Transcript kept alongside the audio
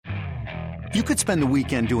You could spend the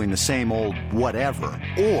weekend doing the same old whatever,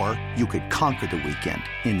 or you could conquer the weekend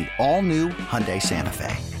in the all-new Hyundai Santa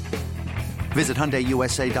Fe. Visit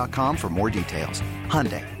HyundaiUSA.com for more details.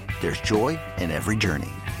 Hyundai, there's joy in every journey.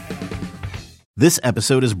 This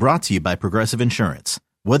episode is brought to you by Progressive Insurance.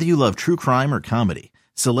 Whether you love true crime or comedy,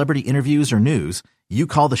 celebrity interviews or news, you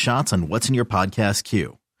call the shots on what's in your podcast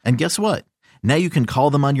queue. And guess what? Now you can call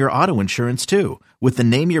them on your auto insurance too with the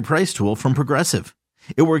Name Your Price tool from Progressive.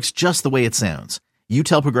 It works just the way it sounds. You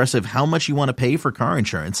tell Progressive how much you want to pay for car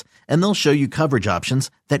insurance, and they'll show you coverage options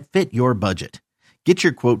that fit your budget. Get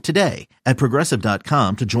your quote today at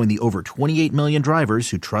Progressive.com to join the over 28 million drivers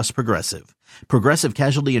who trust Progressive. Progressive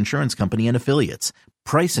Casualty Insurance Company and Affiliates.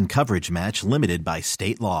 Price and coverage match limited by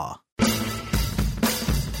state law.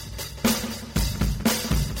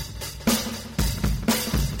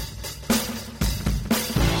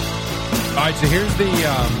 All right, so here's the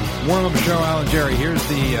warm-up show, Alan Jerry. Here's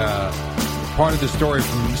the part of the story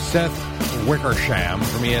from Seth Wickersham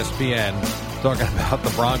from ESPN talking about the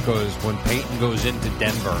Broncos when Peyton goes into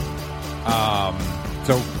Denver.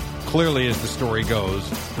 So clearly, as the story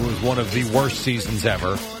goes, it was one of the worst seasons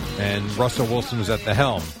ever, and Russell Wilson was at the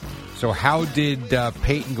helm. So how did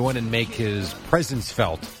Peyton go in and make his presence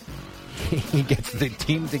felt? He gets the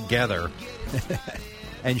team together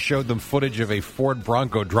and showed them footage of a Ford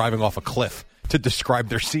Bronco driving off a cliff to describe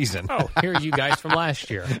their season. Oh, here are you guys from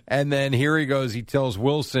last year. And then here he goes. He tells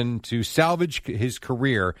Wilson to salvage his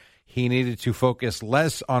career, he needed to focus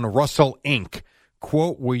less on Russell Inc.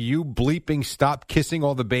 Quote, will you bleeping stop kissing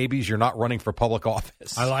all the babies? You're not running for public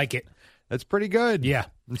office. I like it. That's pretty good. Yeah.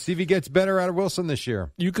 And see if he gets better out of Wilson this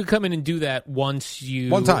year. You could come in and do that once you...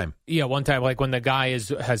 One time. Yeah, one time. Like when the guy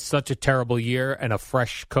has such a terrible year and a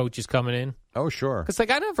fresh coach is coming in. Oh, sure. Because,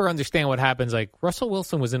 I never understand what happens. Like, Russell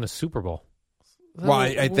Wilson was in a Super Bowl. Well,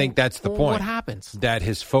 I think that's the point. What happens? That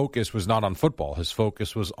his focus was not on football. His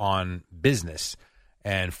focus was on business.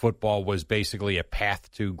 And football was basically a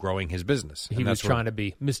path to growing his business. He was trying to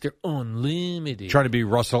be Mr. Unlimited. Trying to be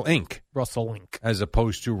Russell Inc. Russell Inc. As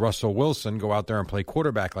opposed to Russell Wilson, go out there and play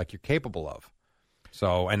quarterback like you're capable of.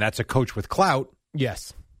 So, and that's a coach with clout.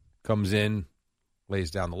 Yes. Comes in,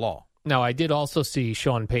 lays down the law. Now, I did also see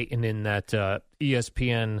Sean Payton in that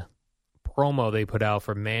ESPN promo they put out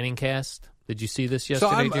for Manningcast. Did you see this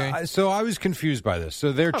yesterday, Jerry? So I was confused by this.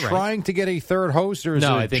 So they're trying to get a third host, or is it a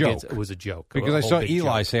joke? No, I think it was a joke. Because I saw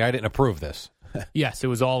Eli say, I didn't approve this. Yes, it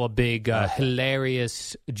was all a big,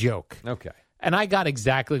 hilarious joke. Okay. And I got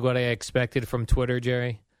exactly what I expected from Twitter,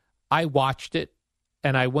 Jerry. I watched it,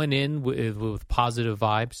 and I went in with positive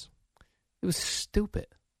vibes. It was stupid.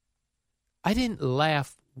 I didn't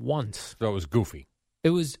laugh once. So it was goofy. It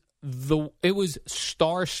was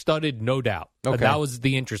star-studded, no doubt. Okay. That was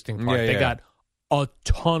the interesting part. They got a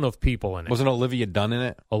ton of people in it. Wasn't Olivia Dunn in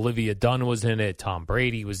it? Olivia Dunn was in it. Tom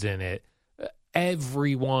Brady was in it.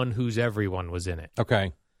 Everyone who's everyone was in it.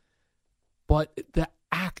 Okay. But the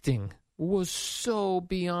acting was so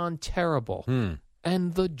beyond terrible.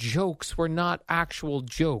 And the jokes were not actual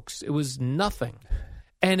jokes. It was nothing.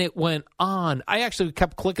 And it went on. I actually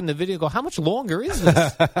kept clicking the video, go, how much longer is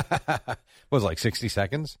this? Was it like 60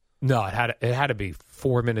 seconds? No, it had to be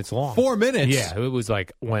 4 minutes long. 4 minutes? Yeah, it was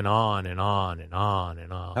like went on and on and on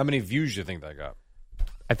and on. How many views do you think that got?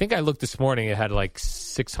 I think I looked this morning. It had like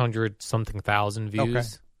 600-something thousand views. Okay.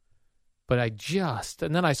 But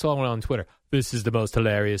and then I saw one on Twitter. This is the most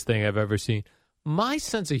hilarious thing I've ever seen. My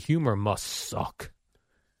sense of humor must suck.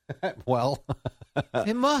 Well,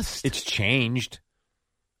 it must. It's changed.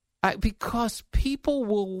 Because people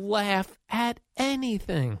will laugh at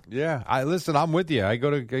anything. Yeah, I'm with you.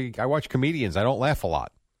 I watch comedians. I don't laugh a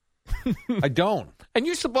lot. I don't. And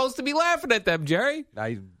you're supposed to be laughing at them, Jerry.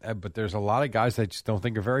 But there's a lot of guys I just don't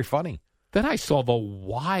think are very funny. Then I saw the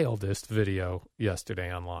wildest video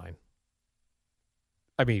yesterday online.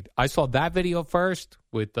 I mean, I saw that video first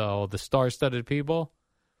with the star-studded people.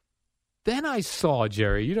 Then I saw,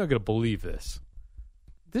 Jerry, you're not going to believe this.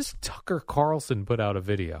 This Tucker Carlson put out a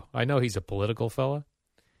video. I know he's a political fella.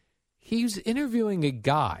 He was interviewing a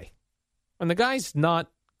guy. And the guy's not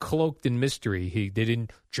cloaked in mystery. They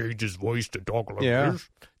didn't change his voice to talk like this.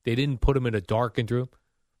 They didn't put him in a darkened room.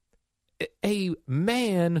 A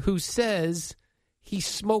man who says he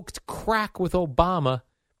smoked crack with Obama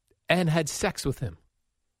and had sex with him.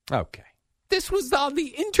 Okay. This was on the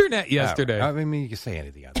internet yesterday. I mean, you can say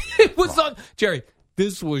anything on it was on... Jerry,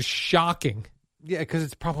 this was shocking. Yeah, because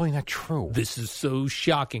it's probably not true. This is so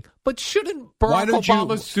shocking. But shouldn't Barack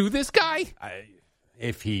Obama sue this guy?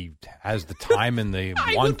 If he has the time and the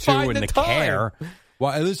want to and the care.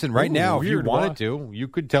 Well, listen, right now, if you wanted to, you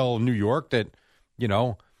could tell New York that,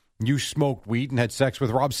 you smoked weed and had sex with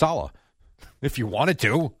Rob Saleh. If you wanted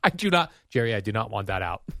to. I do not, Jerry, I do not want that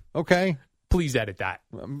out. Okay. Please edit that.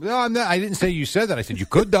 No, I didn't say you said that. I said you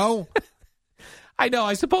could, though. I know.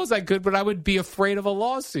 I suppose I could, but I would be afraid of a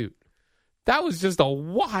lawsuit. That was just a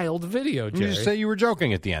wild video, Jerry. You just say you were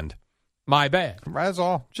joking at the end. My bad. That's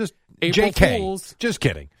all. Just April JK. Fools. Just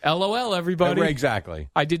kidding. LOL, everybody. Exactly.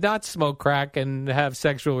 I did not smoke crack and have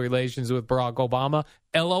sexual relations with Barack Obama.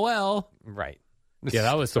 LOL. Right. Yeah,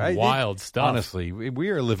 that was some wild stuff. Honestly, we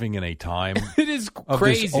are living in a time it is of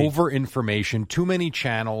crazy. this over-information, too many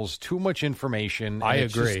channels, too much information. I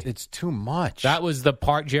agree. It's too much. That was the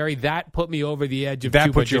part, Jerry, that put me over the edge of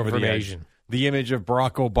too much information. The image of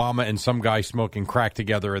Barack Obama and some guy smoking crack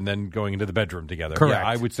together and then going into the bedroom together. Correct. Yeah,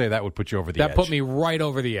 I would say that would put you over the edge. That put me right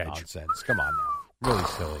over the edge. Nonsense. Come on now. Really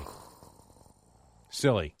silly.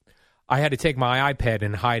 Silly. I had to take my iPad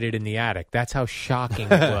and hide it in the attic. That's how shocking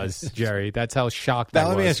it was, Jerry. That's how shocked I was.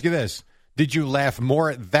 Now, let me ask you this. Did you laugh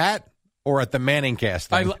more at that or at the Manningcast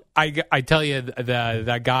thing? I tell you,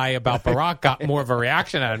 that guy about Barack got more of a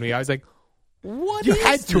reaction out of me. I was like, what You is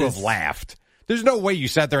had to this? have laughed. There's no way you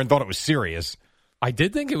sat there and thought it was serious. I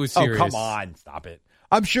did think it was serious. Oh, come on. Stop it.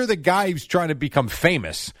 I'm sure the guy who's trying to become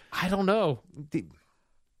famous. I don't know.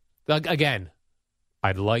 Again,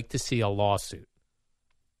 I'd like to see a lawsuit.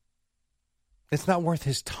 It's not worth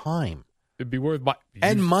his time. It'd be worth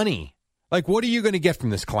and money. Like, what are you going to get from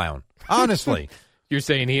this clown? Honestly. You're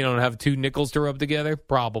saying he don't have two nickels to rub together?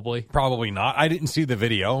 Probably. Probably not. I didn't see the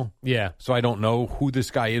video. Yeah. So I don't know who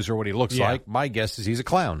this guy is or what he looks like. My guess is he's a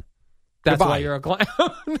clown. That's Goodbye. why you're a clown.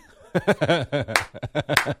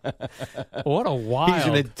 What a wild. He's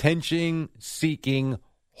an attention-seeking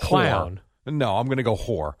clown. Whore. No, I'm going to go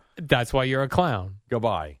whore. That's why you're a clown.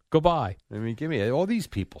 Goodbye. Goodbye. I mean, give me all these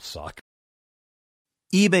people suck.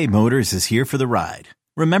 eBay Motors is here for the ride.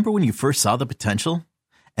 Remember when you first saw the potential?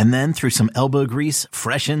 And then through some elbow grease,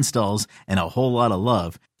 fresh installs, and a whole lot of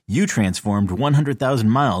love, you transformed 100,000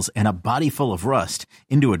 miles and a body full of rust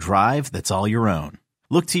into a drive that's all your own.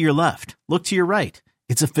 Look to your left. Look to your right.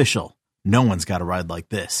 It's official. No one's got a ride like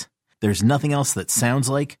this. There's nothing else that sounds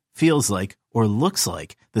like, feels like, or looks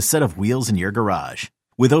like the set of wheels in your garage.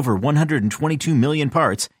 With over 122 million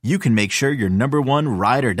parts, you can make sure your number one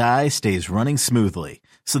ride or die stays running smoothly.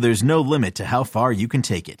 So there's no limit to how far you can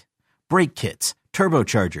take it. Brake kits,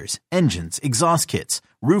 turbochargers, engines, exhaust kits,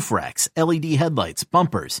 roof racks, LED headlights,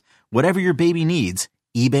 bumpers, whatever your baby needs,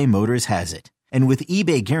 eBay Motors has it. And with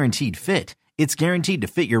eBay Guaranteed Fit, it's guaranteed to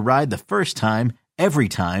fit your ride the first time, every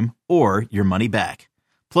time, or your money back.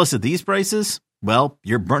 Plus, at these prices, well,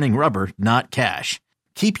 you're burning rubber, not cash.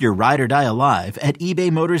 Keep your ride or die alive at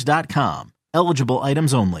ebaymotors.com. Eligible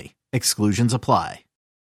items only. Exclusions apply.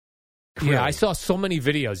 Yeah, I saw so many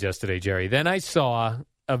videos yesterday, Jerry. Then I saw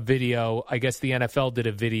a video, I guess the NFL did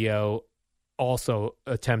a video also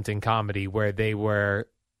attempting comedy where they were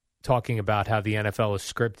talking about how the NFL is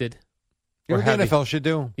scripted. You know what the NFL should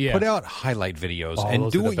do? Yeah. Put out highlight videos Oh, and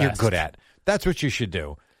those do are the what you're best. good at. That's what you should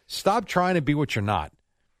do. Stop trying to be what you're not.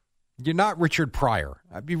 You're not Richard Pryor.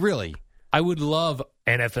 I mean, really. I would love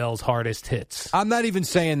NFL's hardest hits. I'm not even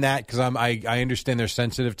saying that because I understand they're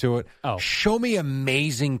sensitive to it. Oh. Show me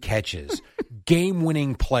amazing catches,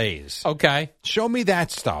 game-winning plays. Okay. Show me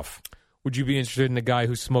that stuff. Would you be interested in a guy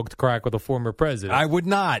who smoked crack with a former president? I would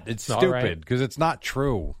not. It's All stupid right. because it's not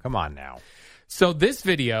true. Come on now. So this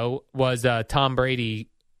video was Tom Brady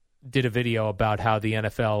did a video about how the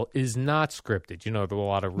NFL is not scripted. You know, there were a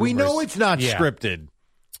lot of rumors. We know it's not Yeah. scripted.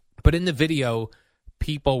 But in the video,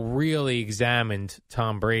 people really examined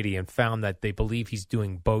Tom Brady and found that they believe he's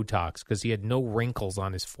doing Botox because he had no wrinkles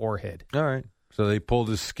on his forehead. All right. So they pulled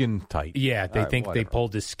his skin tight. Yeah, they think they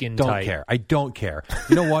pulled his skin Don't tight. care. I don't care.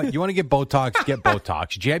 You know what? You want to get Botox? Get Botox.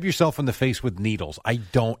 Jab yourself in the face with needles. I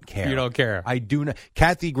don't care. You don't care. I do not.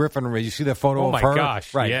 Kathy Griffin, you see that photo Oh, of my her?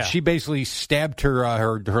 gosh, Right. yeah. She basically stabbed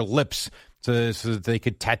her lips so that they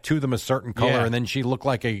could tattoo them a certain color, Yeah. and then she looked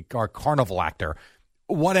like a carnival actor.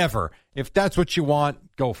 Whatever. If that's what you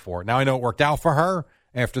want, go for it. Now, I know it worked out for her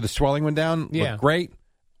after the swelling went down. Yeah. Looked great.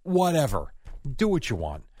 Whatever. Do what you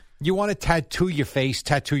want. You want to tattoo your face,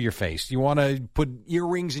 tattoo your face. You want to put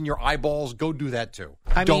earrings in your eyeballs, go do that too.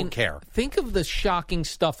 I Don't mean, care. Think of the shocking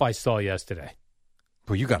stuff I saw yesterday.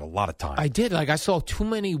 Well, you got a lot of time. I did. Like, I saw too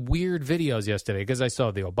many weird videos yesterday because I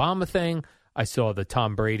saw the Obama thing. I saw the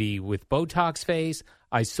Tom Brady with Botox face.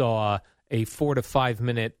 I saw a 4 to 5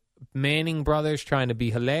 minute Manning brothers trying to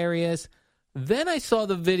be hilarious. Then I saw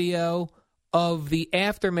the video of the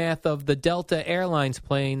aftermath of the Delta Airlines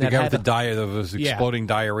plane the that guy had with that was exploding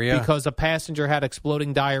diarrhea. because a passenger had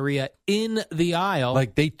exploding diarrhea in the aisle.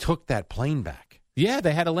 Like, they took that plane back. Yeah,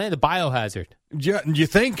 they had to land a biohazard. You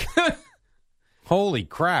think? Holy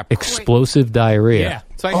crap. Explosive diarrhea. Yeah.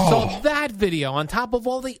 So I saw that video on top of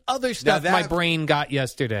all the other stuff my brain got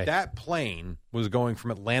yesterday. That plane was going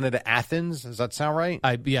from Atlanta to Athens. Does that sound right?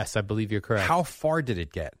 Yes, I believe you're correct. How far did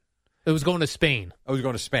it get? It was going to Spain. I was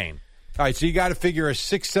going to Spain. All right, so you got to figure a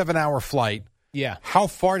 6-7 hour flight. Yeah. How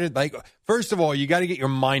far first of all, you got to get your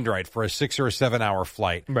mind right for a 6 or a 7 hour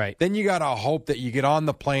flight. Right. Then you got to hope that you get on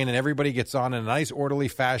the plane and everybody gets on in a nice, orderly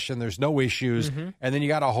fashion. There's no issues. Mm-hmm. And then you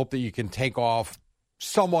got to hope that you can take off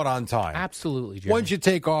somewhat on time. Absolutely, Jerry. Once you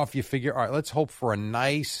take off, you figure, all right, let's hope for a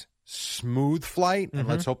nice, smooth flight, and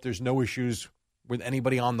let's hope there's no issues with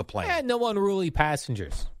anybody on the plane. Yeah, no unruly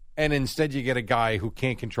passengers. And instead you get a guy who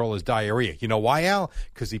can't control his diarrhea. You know why, Al?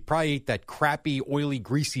 Because he probably ate that crappy, oily,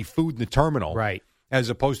 greasy food in the terminal. Right. As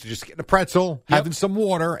opposed to just getting a pretzel, having some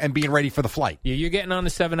water, and being ready for the flight. Yeah, you're getting on a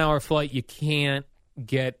 7-hour flight. You can't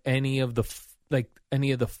get any of the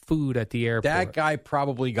food at the airport. That guy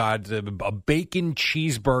probably got a bacon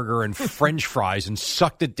cheeseburger and French fries and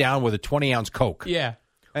sucked it down with a 20-ounce Coke. Yeah.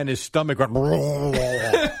 And his stomach went...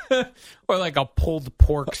 Or like a pulled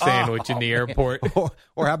pork sandwich in the airport. Or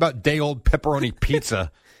how about day-old pepperoni pizza?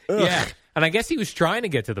 Yeah. And I guess he was trying to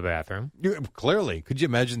get to the bathroom. Clearly. Could you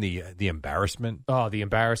imagine the embarrassment? Oh, the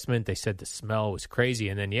embarrassment. They said the smell was crazy.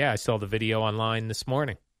 And then, I saw the video online this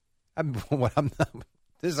morning.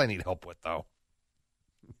 This I need help with, though.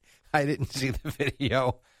 I didn't see the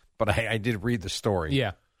video, but I did read the story.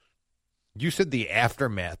 Yeah. You said the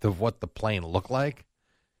aftermath of what the plane looked like.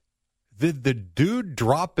 Did the dude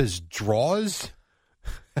drop his drawers?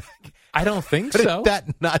 I don't think so. so. Did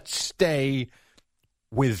that not stay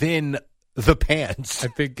within the pants? I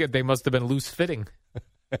think they must have been loose fitting.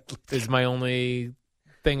 Is my only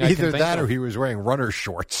thing I can Either think that of. or he was wearing runner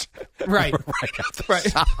shorts. Right.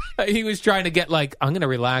 right. He was trying to get I'm going to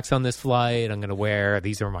relax on this flight. I'm going to wear,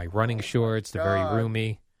 these are my running shorts. They're very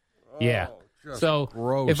roomy. Yeah. So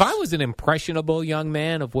gross. If I was an impressionable young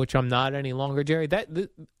man, of which I'm not any longer, Jerry,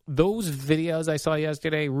 those videos I saw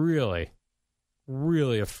yesterday really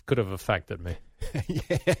could have affected me.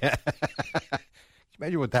 Yeah.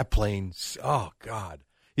 Imagine what that plane. Oh God!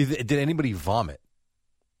 Did anybody vomit?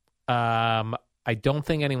 I don't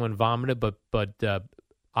think anyone vomited, but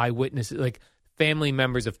eyewitnesses, like family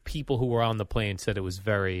members of people who were on the plane, said it was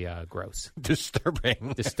very gross,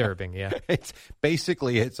 disturbing. Yeah,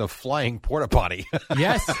 it's a flying porta potty.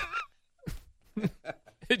 Yes,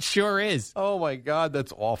 it sure is. Oh my God,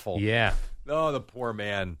 that's awful. Yeah. Oh, the poor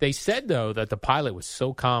man. They said though that the pilot was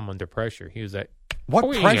so calm under pressure. He was like, "What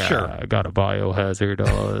pressure? I got a biohazard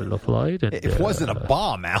on the flight." And, it wasn't a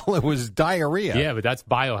bomb, Al. It was diarrhea. Yeah, but that's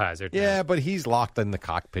biohazard. Yeah, now. But he's locked in the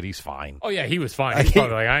cockpit. He's fine. Oh yeah, he was fine. He's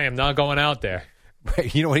probably like, I am not going out there.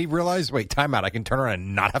 You know what he realized? Wait, time out. I can turn around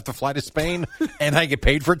and not have to fly to Spain, and I get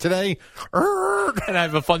paid for it today. And I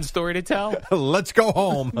have a fun story to tell. Let's go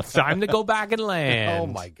home. It's time to go back and land. Oh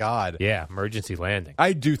my God. Yeah, emergency landing.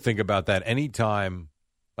 I do think about that anytime.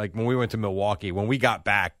 Like when we went to Milwaukee, when we got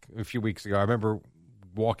back a few weeks ago, I remember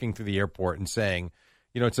walking through the airport and saying,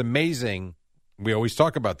 it's amazing. We always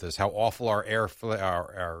talk about this, how awful our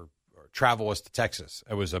our travel was to Texas.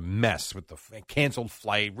 It was a mess with the canceled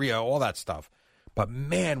flight, Rio, all that stuff. But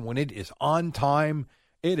man, when it is on time,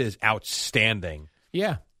 it is outstanding.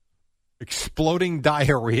 Yeah. Exploding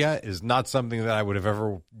diarrhea is not something that I would have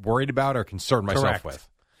ever worried about or concerned myself with.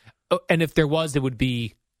 Oh, and if there was, it would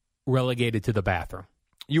be relegated to the bathroom.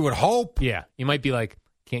 You would hope. Yeah. You might be like,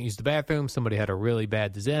 can't use the bathroom. Somebody had a really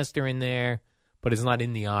bad disaster in there, but it's not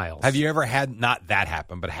in the aisles. Have you ever had, not that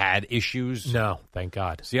happen, but had issues? No, thank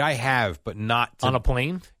God. See, I have, but not to, on a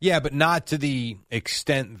plane? Yeah, but not to the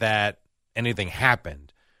extent that anything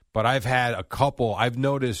happened. But I've had a couple. I've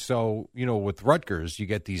noticed, with Rutgers, you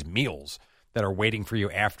get these meals that are waiting for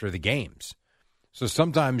you after the games. So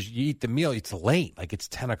sometimes you eat the meal, it's late, like it's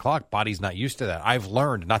 10 o'clock. Body's not used to that. I've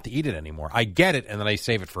learned not to eat it anymore. I get it, and then I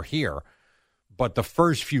save it for here. But the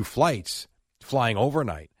first few flights, flying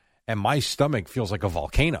overnight, and my stomach feels like a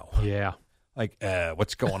volcano. Yeah. Like,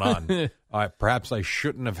 what's going on? Perhaps I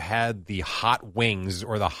shouldn't have had the hot wings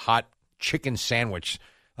or the hot chicken sandwich.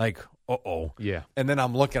 Like, uh-oh. Yeah. And then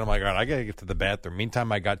I'm looking, I'm like, all right, I got to get to the bathroom.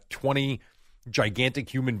 Meantime, I got 20 gigantic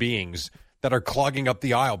human beings that are clogging up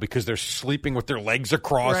the aisle because they're sleeping with their legs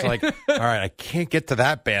across. Right. Like, all right, I can't get to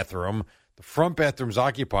that bathroom. The front bathroom's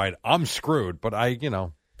occupied. I'm screwed. But I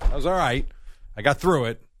was all right. I got through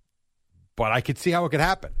it. But I could see how it could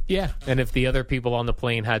happen. Yeah. And if the other people on the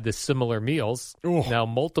plane had this similar meals, now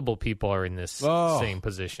multiple people are in this same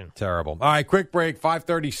position. Terrible. All right, quick break,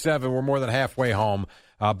 5:37. We're more than halfway home.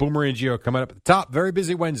 Boomer and Gio coming up at the top. Very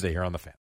busy Wednesday here on The Fan.